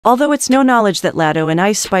Although it's no knowledge that Latto and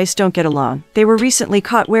Ice Spice don't get along, they were recently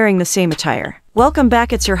caught wearing the same attire. Welcome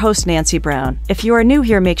back, it's your host Nancy Brown. If you are new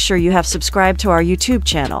here, make sure you have subscribed to our YouTube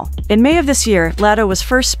channel. In May of this year, Latto was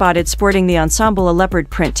first spotted sporting the ensemble a leopard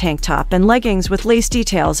print tank top and leggings with lace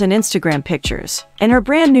details in Instagram pictures. In her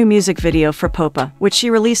brand new music video for Popa, which she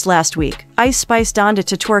released last week, Ice Spice donned it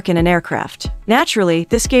to twerk in an aircraft. Naturally,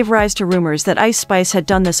 this gave rise to rumors that Ice Spice had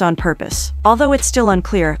done this on purpose. Although it's still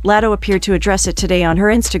unclear, Latto appeared to address it today on her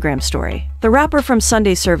Instagram story. The rapper from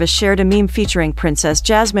Sunday Service shared a meme featuring Princess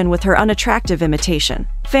Jasmine with her unattractive imitation.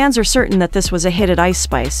 Fans are certain that this was a hit at Ice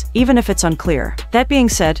Spice, even if it's unclear. That being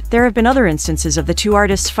said, there have been other instances of the two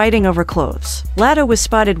artists fighting over clothes. Latto was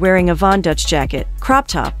spotted wearing a Von Dutch jacket, crop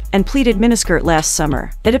top, and pleated miniskirt last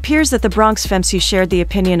summer. It appears that the Bronx Femcie shared the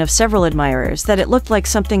opinion of several admirers that it looked like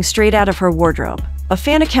something straight out of her wardrobe. A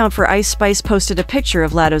fan account for Ice Spice posted a picture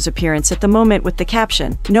of Latto's appearance at the moment with the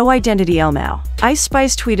caption, "No identity Elmao." Ice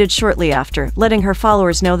Spice tweeted shortly after, letting her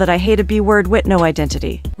followers know that "I hate a B-word with no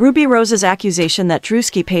identity." Ruby Rose's accusation that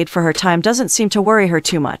Drewski paid for her time doesn't seem to worry her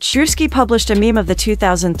too much. Drewski published a meme of the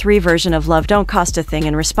 2003 version of Love Don't Cost a Thing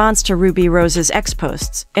in response to Ruby Rose's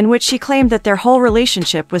ex-posts, in which she claimed that their whole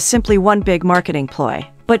relationship was simply one big marketing ploy.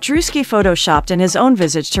 But Drewski photoshopped in his own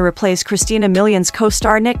visage to replace Christina Million's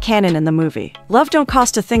co-star Nick Cannon in the movie. Love Don't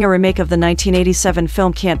Cost a Thing, a remake of the 1987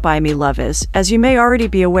 film Can't Buy Me Love, is, as you may already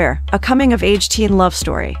be aware, a coming-of-age teen love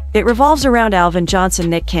story. It revolves around Alvin Johnson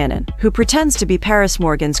Nick Cannon, who pretends to be Paris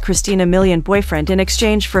Morgan's Christina Milian boyfriend in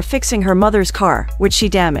exchange for fixing her mother's car, which she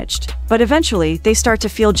damaged. But eventually, they start to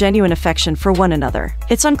feel genuine affection for one another.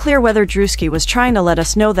 It's unclear whether Drewski was trying to let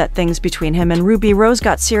us know that things between him and Ruby Rose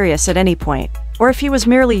got serious at any point, or if he was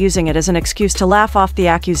merely using it as an excuse to laugh off the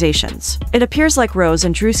accusations. It appears like Rose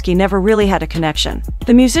and Drewski never really had a connection.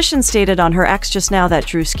 The musician stated on her ex just now that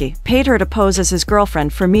Drewski paid her to pose as his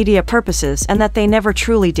girlfriend for media purposes and that they never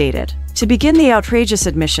truly dated. To begin the outrageous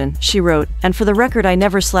admission, she wrote, "And for the record, I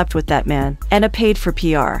never slept with that man, and I paid for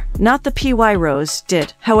PR." Not the PY Rose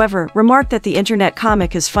did, however, remark that the internet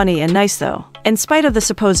comic is funny and nice though, in spite of the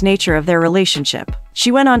supposed nature of their relationship.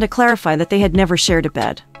 She went on to clarify that they had never shared a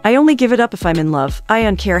bed. "I only give it up if I'm in love. I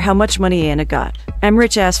don't care how much money Anna got. I'm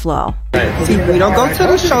rich ass Flaw." See, we don't go to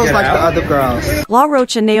the shows like the other girls. Law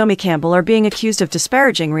Roach and Naomi Campbell are being accused of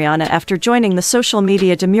disparaging Rihanna after joining the social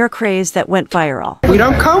media demure craze that went viral. We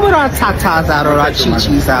don't come with our tatas out or our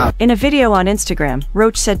chi-chis out. In a video on Instagram,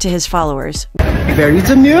 Roach said to his followers, Very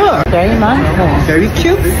demure. Very mindful. Very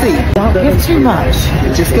cutesy. Don't give too much.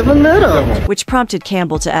 Just give a little. which prompted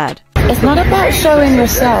Campbell to add, It's not about showing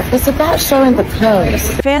yourself, it's about showing the clothes.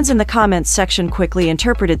 Fans in the comments section quickly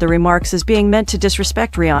interpreted the remarks as being meant to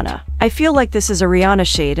disrespect Rihanna. "I feel like this is a Rihanna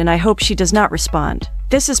shade and I hope she does not respond.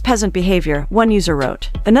 This is peasant behavior," one user wrote.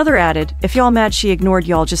 Another added, "If y'all mad she ignored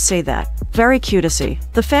y'all, just say that. Very cutesy."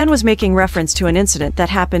 The fan was making reference to an incident that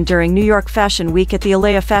happened during New York Fashion Week at the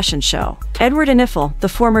Alea Fashion Show. Edward Aniffel, the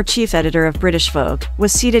former chief editor of British Vogue,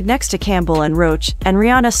 was seated next to Campbell and Roach, and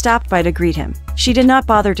Rihanna stopped by to greet him. She did not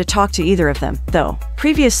bother to talk to either of them, though.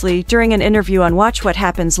 Previously, during an interview on Watch What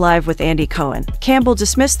Happens Live with Andy Cohen, Campbell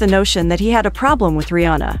dismissed the notion that he had a problem with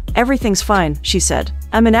Rihanna. "Everything's fine," she said.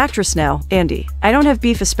 "I'm an actress now, Andy. I don't have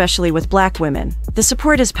beef, especially with black women. The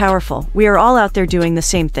support is powerful. We are all out there doing the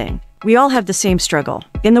same thing. We all have the same struggle."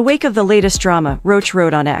 In the wake of the latest drama, Roach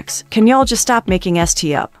wrote on X, "Can y'all just stop making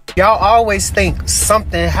ST up?" Y'all always think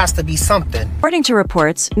something has to be something. According to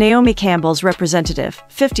reports, Naomi Campbell's representative,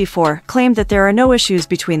 54, claimed that there are no issues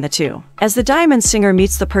between the two. As the Diamond singer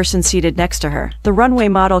meets the person seated next to her, the runway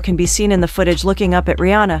model can be seen in the footage looking up at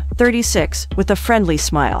Rihanna, 36, with a friendly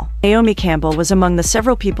smile. Naomi Campbell was among the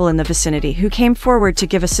several people in the vicinity who came forward to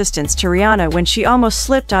give assistance to Rihanna when she almost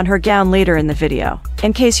slipped on her gown later in the video,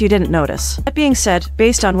 in case you didn't notice. That being said,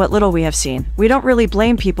 based on what little we have seen, we don't really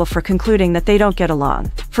blame people for concluding that they don't get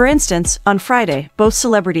along. For instance, on Friday, both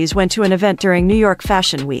celebrities went to an event during New York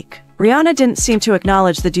Fashion Week. Rihanna didn't seem to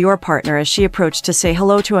acknowledge the Dior partner as she approached to say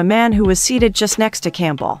hello to a man who was seated just next to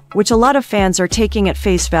Campbell, which a lot of fans are taking at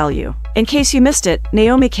face value. In case you missed it,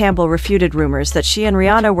 Naomi Campbell refuted rumors that she and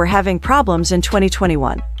Rihanna were having problems in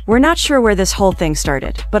 2021. "We're not sure where this whole thing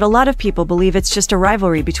started, but a lot of people believe it's just a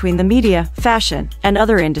rivalry between the media, fashion, and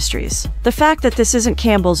other industries." The fact that this isn't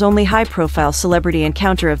Campbell's only high-profile celebrity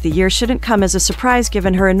encounter of the year shouldn't come as a surprise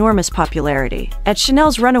given her enormous popularity. At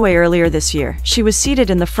Chanel's runway earlier this year, she was seated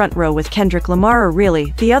in the front row with Kendrick Lamar, or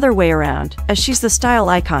really, the other way around, as she's the style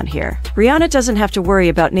icon here. Rihanna doesn't have to worry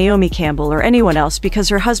about Naomi Campbell or anyone else because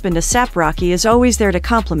her husband A$AP Rocky is always there to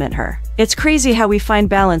compliment her. "It's crazy how we find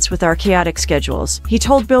balance with our chaotic schedules," he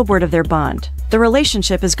told Billboard of their bond. "The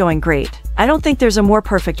relationship is going great. I don't think there's a more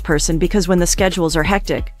perfect person because when the schedules are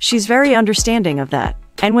hectic, she's very understanding of that."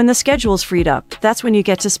 And when the schedule's freed up, that's when you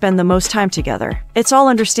get to spend the most time together. It's all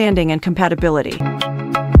understanding and compatibility.